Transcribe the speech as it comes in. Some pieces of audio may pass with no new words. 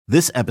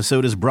This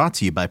episode is brought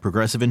to you by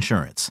Progressive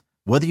Insurance.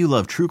 Whether you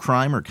love true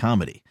crime or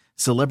comedy,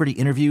 celebrity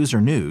interviews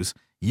or news,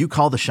 you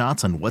call the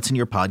shots on what's in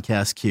your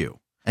podcast queue.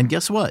 And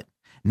guess what?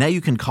 Now you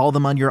can call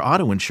them on your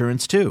auto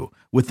insurance too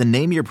with the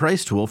Name Your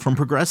Price tool from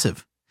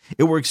Progressive.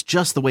 It works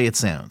just the way it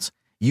sounds.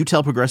 You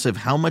tell Progressive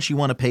how much you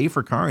want to pay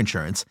for car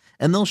insurance,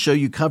 and they'll show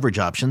you coverage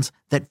options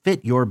that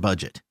fit your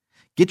budget.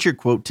 Get your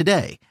quote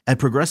today at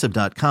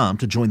Progressive.com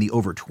to join the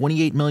over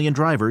 28 million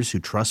drivers who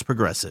trust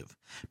Progressive.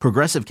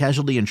 Progressive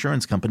Casualty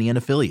Insurance Company and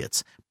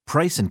Affiliates.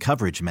 Price and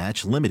coverage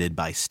match limited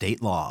by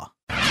state law.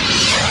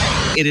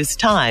 It is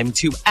time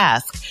to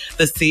ask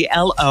the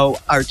CLO,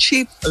 our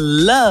Chief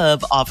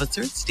Love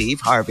Officer, Steve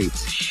Harvey.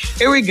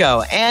 Here we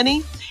go.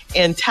 Annie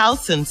in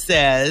Towson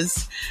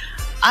says,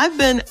 I've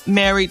been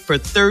married for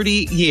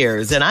 30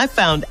 years, and I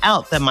found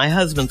out that my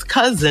husband's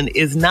cousin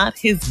is not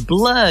his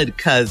blood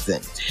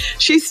cousin.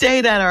 She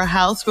stayed at our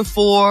house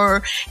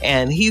before,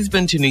 and he's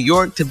been to New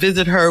York to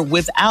visit her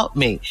without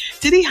me.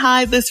 Did he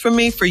hide this from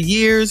me for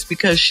years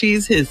because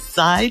she's his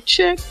side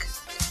chick?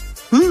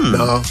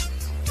 No,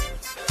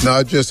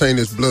 it just ain't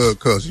his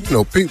blood cousin. You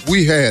know,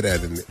 we had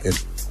that, and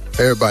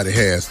everybody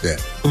has that.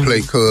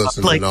 Play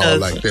cousins and all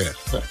like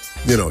that.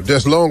 You know,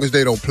 just as long as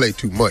they don't play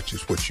too much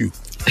is what you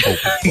hoping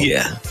for.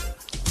 Yeah.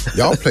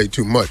 Y'all play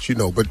too much, you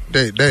know, but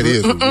that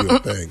is a real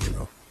thing, you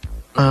know.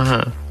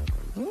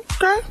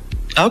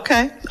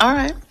 Okay. All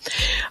right.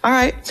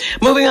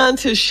 Moving on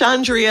to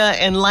Chandria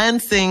in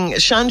Lansing.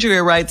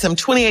 Chandria writes, I'm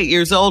 28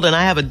 years old and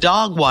I have a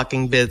dog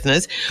walking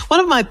business. One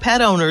of my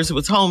pet owners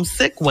was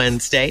homesick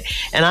Wednesday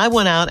and I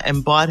went out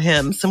and bought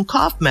him some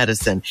cough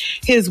medicine.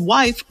 His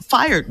wife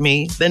fired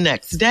me the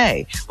next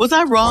day. Was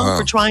I wrong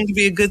for trying to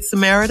be a good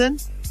Samaritan?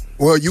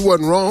 Well, you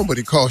wasn't wrong, but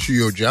it cost you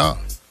your job.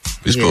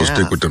 You're supposed to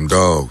stick with them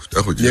dogs.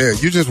 That's what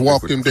you just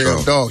walk them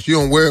damn dogs. You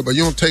don't worry about,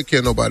 you don't take care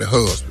of nobody's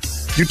husband.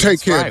 You take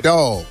care of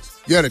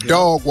dogs. You had a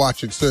dog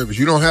watching service.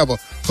 You don't have a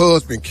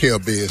husband care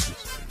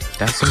business.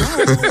 That's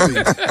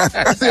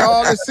right. See,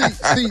 all this, see,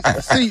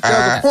 there's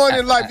a point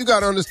in life you got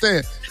to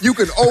understand. You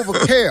can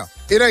overcare.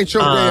 It ain't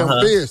your damn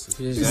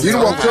business. You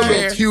walk your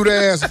little cute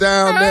ass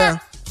down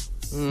there.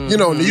 You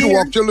know, you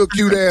walked your little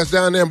cute ass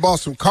down there and bought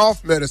some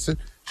cough medicine.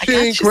 She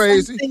ain't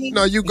crazy.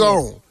 No, you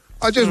gone.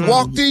 I just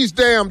walk these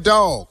damn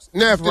dogs.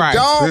 Now, if the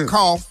dog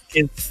cough,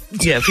 he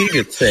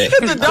could say. If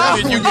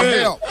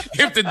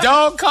the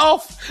dog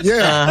cough,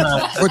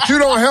 but you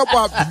don't help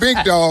out the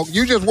big dog.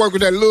 You just work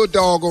with that little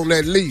dog on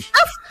that leash.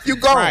 You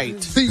gone.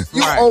 Right. See,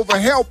 you over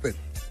helping.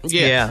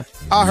 Yeah.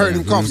 I heard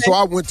him cough, so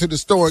I went to the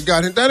store and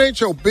got him. That ain't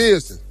your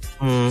business.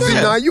 See,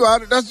 now you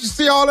out. You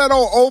see all that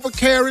old over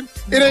caring.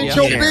 It ain't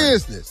your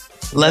business.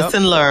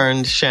 Lesson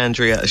learned,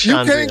 Chandria. You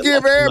can't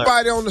give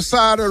everybody on the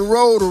side of the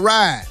road a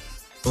ride.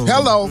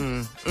 Hello.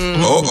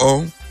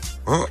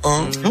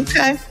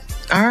 Okay.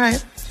 All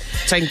right.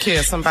 Taking care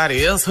of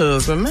somebody else's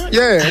husband, man.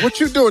 Yeah, what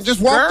you doing?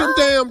 Just walk them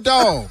damn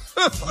dogs.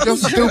 Your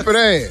stupid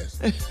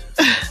ass.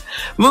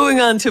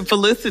 Moving on to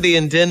Felicity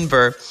in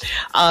Denver.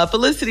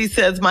 Felicity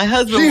says, my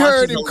husband... She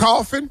heard him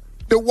coughing.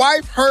 The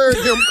wife heard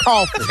him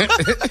coughing.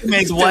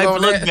 Makes the wife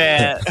look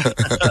bad.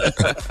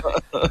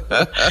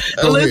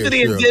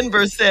 Felicity in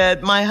Denver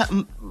said, my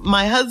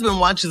husband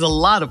watches a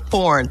lot of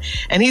porn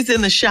and he's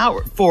in the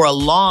shower for a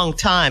long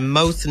time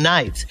most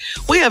nights.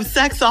 We have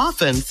sex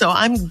often, so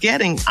I'm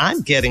getting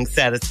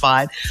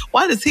satisfied.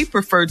 Why does he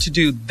prefer to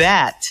do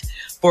that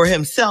for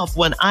himself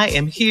when I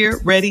am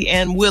here, ready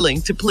and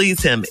willing to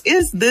please him?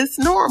 Is this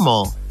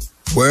normal?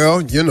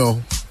 Well, you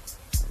know.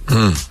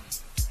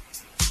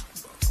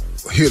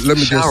 Here, let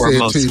me just say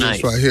it to you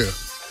this right here.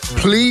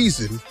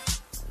 Pleasing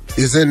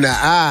is in the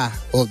eye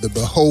of the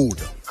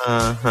beholder.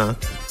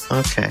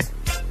 Okay.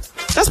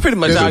 That's pretty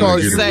much all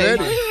you say.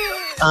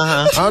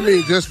 I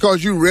mean, just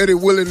because you ready,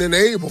 willing, and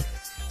able.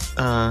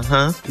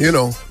 You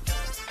know,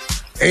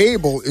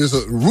 able is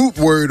a root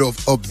word of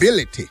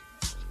ability.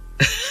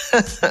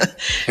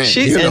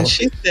 She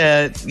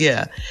said,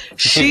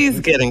 she's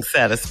getting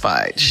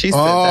satisfied. She said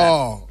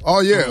that.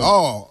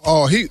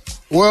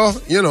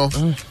 You know.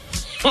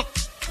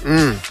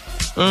 You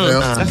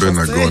better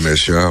not go in that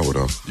shower,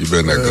 though. You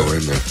better not go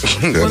in there.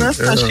 Well,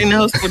 that's how she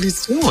knows what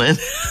he's doing,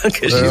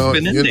 because she's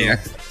been in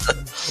there.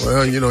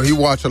 Well, you know, he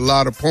watch a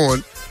lot of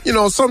porn. You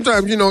know,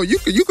 sometimes, you know, you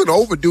could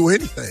overdo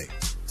anything.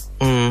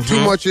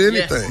 Too much of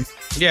anything.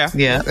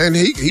 Yeah. And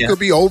he could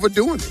be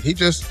overdoing it. He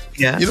just,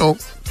 you know,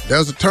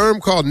 there's a term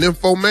called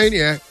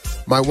nymphomaniac.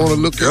 Might want to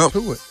look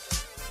into it.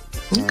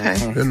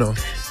 Okay. You know.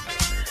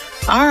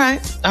 All right.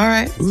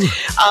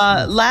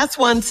 Last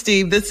one,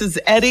 Steve. This is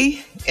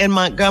Eddie in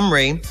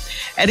Montgomery.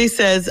 Eddie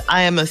says,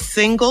 I am a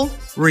single,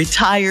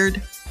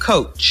 retired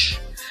coach.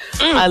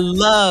 I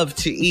love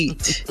to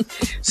eat,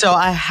 so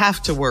I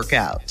have to work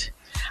out.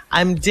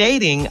 I'm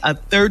dating a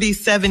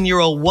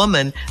 37-year-old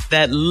woman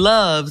that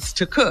loves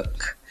to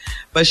cook,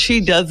 but she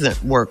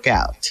doesn't work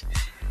out.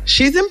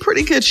 She's in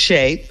pretty good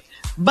shape,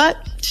 but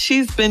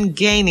she's been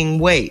gaining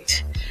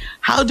weight.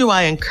 How do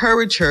I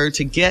encourage her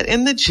to get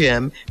in the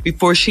gym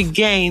before she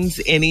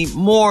gains any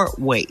more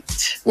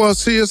weight? Well,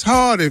 see, it's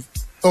hard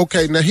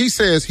now he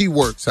says he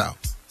works out.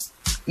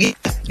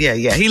 Yeah.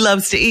 He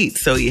loves to eat,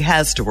 so he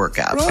has to work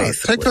out. Right.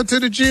 Take her to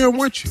the gym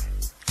with you.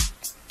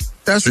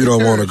 That's she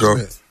don't want to go.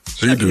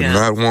 She do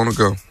not want to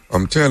go.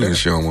 I'm telling you,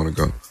 she don't want to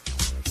go.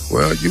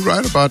 Well, you're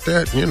right about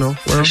that.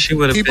 Well, she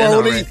would have keep been on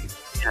already. eating.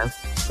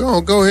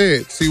 Yeah. Go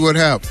ahead. See what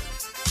happens.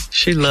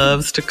 She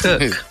loves to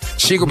cook.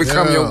 She gonna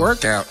become your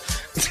workout.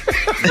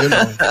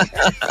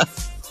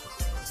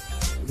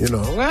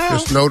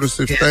 Just notice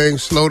if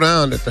things slow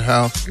down at the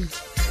house.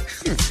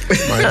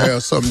 Might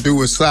have something to do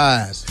with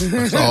size.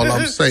 That's all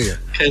I'm saying.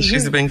 Because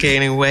she's been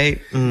gaining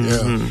weight.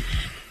 Mm-hmm. Yeah.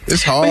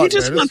 It's hard. But he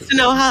just wants to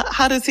know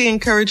how does he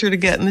encourage her to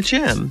get in the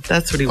gym?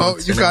 That's what he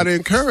wants to know. You got to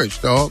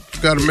encourage, dog.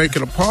 You got to make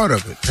it a part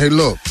of it. Hey,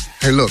 look.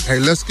 Hey,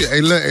 let's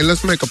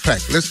make a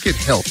pact. Let's get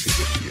healthy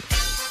this year.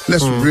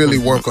 Let's really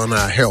work on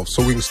our health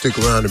so we can stick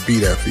around and be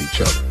there for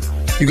each other.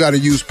 You got to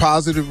use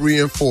positive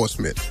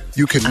reinforcement.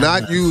 You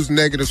cannot use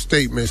negative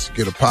statements to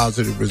get a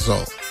positive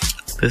result.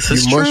 This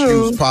is true. You must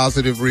use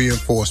positive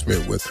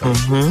reinforcement with her.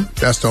 Mm-hmm.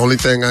 That's the only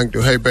thing I can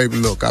do. Hey, baby,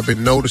 look, I've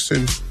been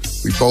noticing.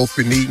 We both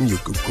been eating. You're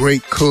a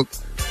great cook.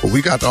 But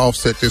we got to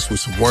offset this with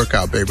some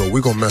workout, baby.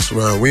 We're going to mess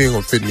around. We ain't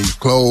going to fit in these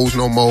clothes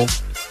no more.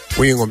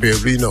 We ain't going to be able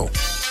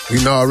to,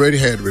 we already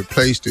had to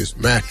replace this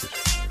mattress.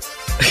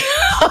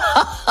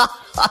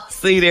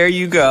 See, there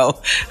you go.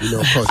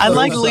 I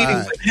like leading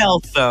with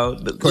health, though.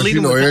 Because,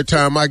 every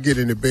time I get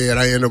in the bed,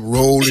 I end up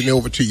rolling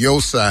over to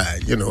your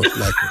side. It's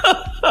like,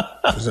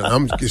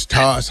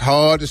 it's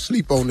hard to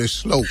sleep on this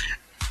slope.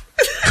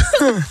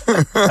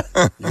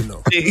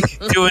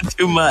 Doing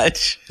too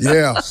much.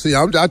 Yeah. See,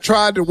 I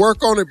tried to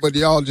work on it, but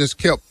y'all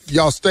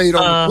stayed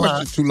on the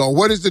question too long.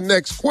 What is the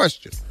next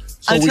question?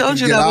 So I told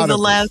you that was the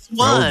last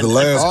one. That was the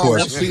last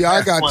question. See,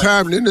 I got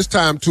time. Then it's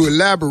time to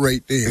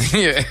elaborate then.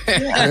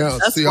 Yeah.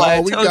 See,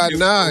 all we got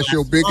now is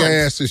your big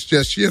ass is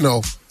just, you're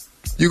going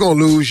to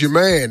lose your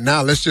man.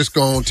 Now let's just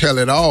go and tell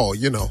it all,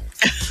 Eat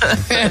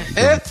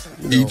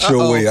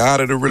your way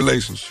out of the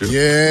relationship.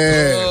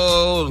 Yeah.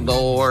 Oh,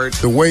 Lord.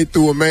 The way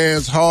through a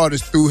man's heart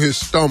is through his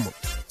stomach.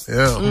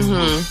 Yeah.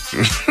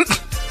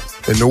 Mm-hmm.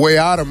 And the way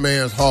out of a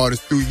man's heart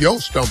is through your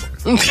stomach.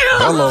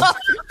 Hello.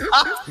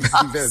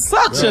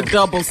 Such a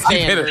double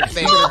standard.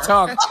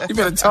 You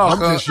better talk.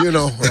 I'm just,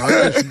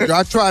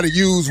 I try to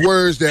use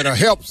words that'll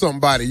help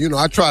somebody.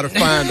 I try to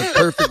find the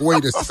perfect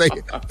way to say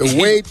it. The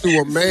way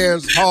through a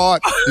man's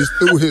heart is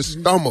through his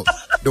stomach.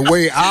 The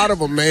way out of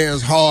a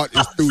man's heart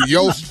is through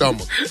your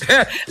stomach.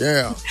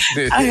 Yeah.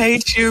 I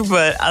hate you,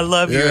 but I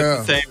love you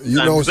at the same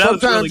time.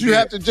 Sometimes really you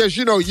have to just,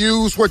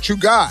 use what you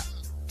got.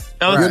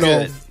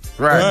 Good.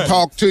 Right.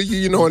 Talk to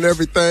you, and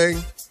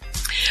everything.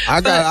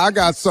 I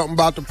got something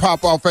about to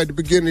pop off at the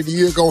beginning of the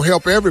year, gonna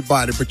help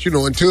everybody. But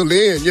until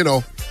then,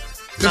 this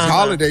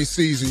holiday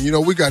season,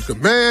 we got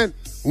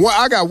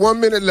I got 1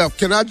 minute left.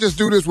 Can I just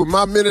do this with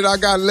my minute I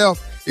got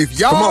left? If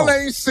y'all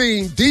ain't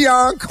seen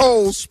Deion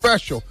Cole's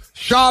special,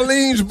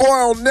 Charlene's Boy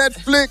on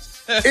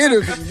Netflix, it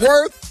is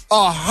worth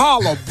a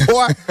holler,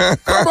 boy.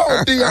 Come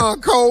on,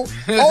 Deion Cole.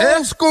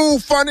 Old school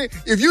funny.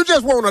 If you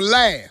just want to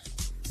laugh.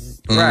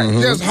 Right.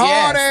 Just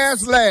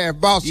hard-ass laugh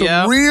about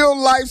some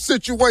real-life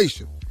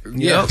situation.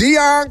 Yep.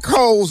 Deion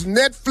Cole's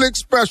Netflix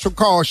special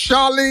called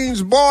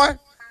Charlene's Boy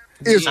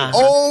is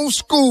old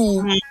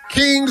school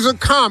Kings of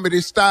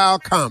Comedy style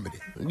comedy.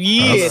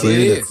 Yeah, it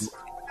is.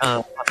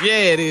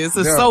 It is.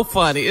 It's so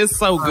funny. It's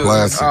so good.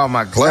 Classic. Oh,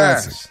 my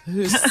gosh.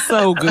 It's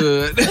so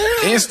good.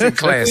 Instant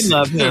classic. We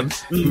love him.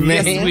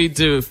 Yes, we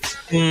do.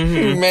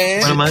 Mm-hmm.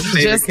 Man. One of my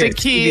favorite Just a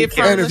kid.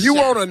 And if you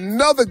want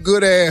another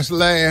good-ass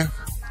laugh,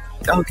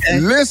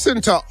 listen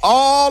to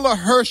all of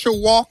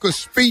Herschel Walker's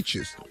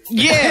speeches.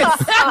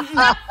 Yes.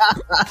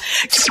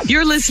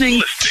 You're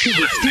listening to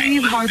the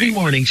Steve Harvey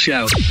Morning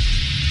Show.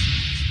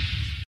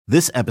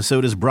 This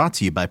episode is brought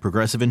to you by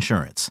Progressive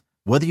Insurance.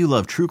 Whether you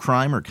love true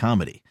crime or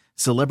comedy,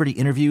 celebrity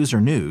interviews or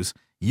news,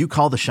 you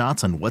call the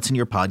shots on what's in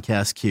your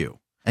podcast queue.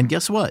 And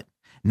guess what?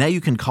 Now you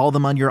can call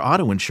them on your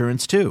auto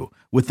insurance too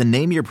with the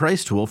Name Your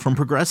Price tool from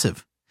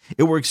Progressive.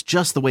 It works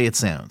just the way it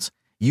sounds.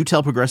 You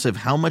tell Progressive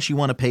how much you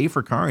want to pay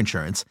for car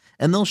insurance,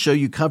 and they'll show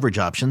you coverage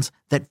options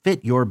that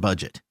fit your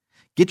budget.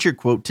 Get your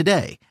quote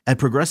today at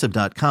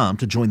Progressive.com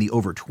to join the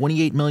over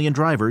 28 million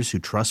drivers who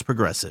trust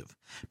Progressive.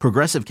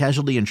 Progressive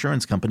Casualty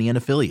Insurance Company and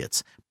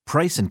Affiliates.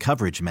 Price and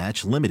coverage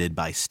match limited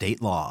by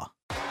state law.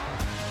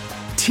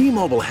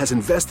 T-Mobile has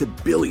invested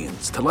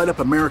billions to light up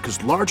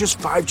America's largest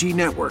 5G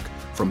network,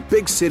 from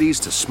big cities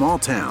to small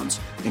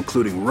towns,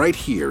 including right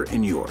here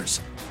in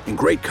yours. And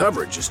great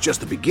coverage is just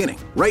the beginning.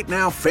 Right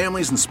now,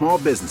 families and small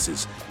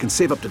businesses can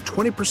save up to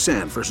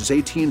 20% versus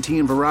AT&T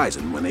and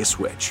Verizon when they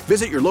switch.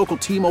 Visit your local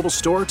T-Mobile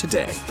store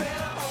today.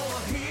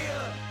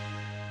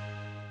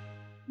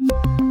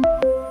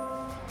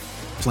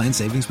 Plan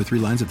savings with 3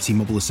 lines of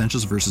T-Mobile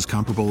Essentials versus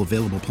comparable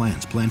available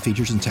plans. Plan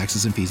features and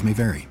taxes and fees may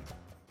vary.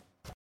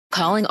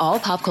 Calling all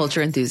pop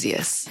culture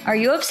enthusiasts. Are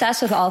you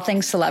obsessed with all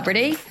things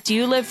celebrity? Do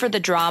you live for the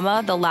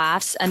drama, the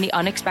laughs, and the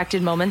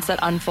unexpected moments that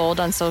unfold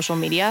on social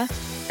media?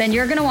 then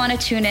you're going to want to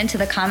tune in to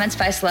the Comments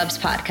by Celebs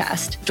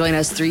podcast. Join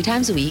us 3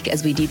 times a week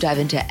as we deep dive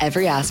into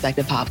every aspect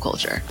of pop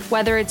culture.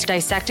 Whether it's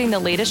dissecting the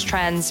latest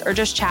trends or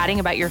just chatting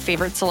about your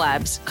favorite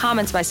celebs,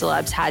 Comments by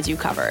Celebs has you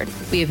covered.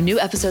 We have new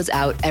episodes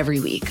out every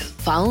week.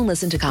 Follow and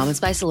listen to Comments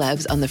by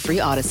Celebs on the free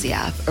Odyssey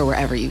app or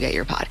wherever you get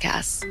your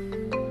podcasts.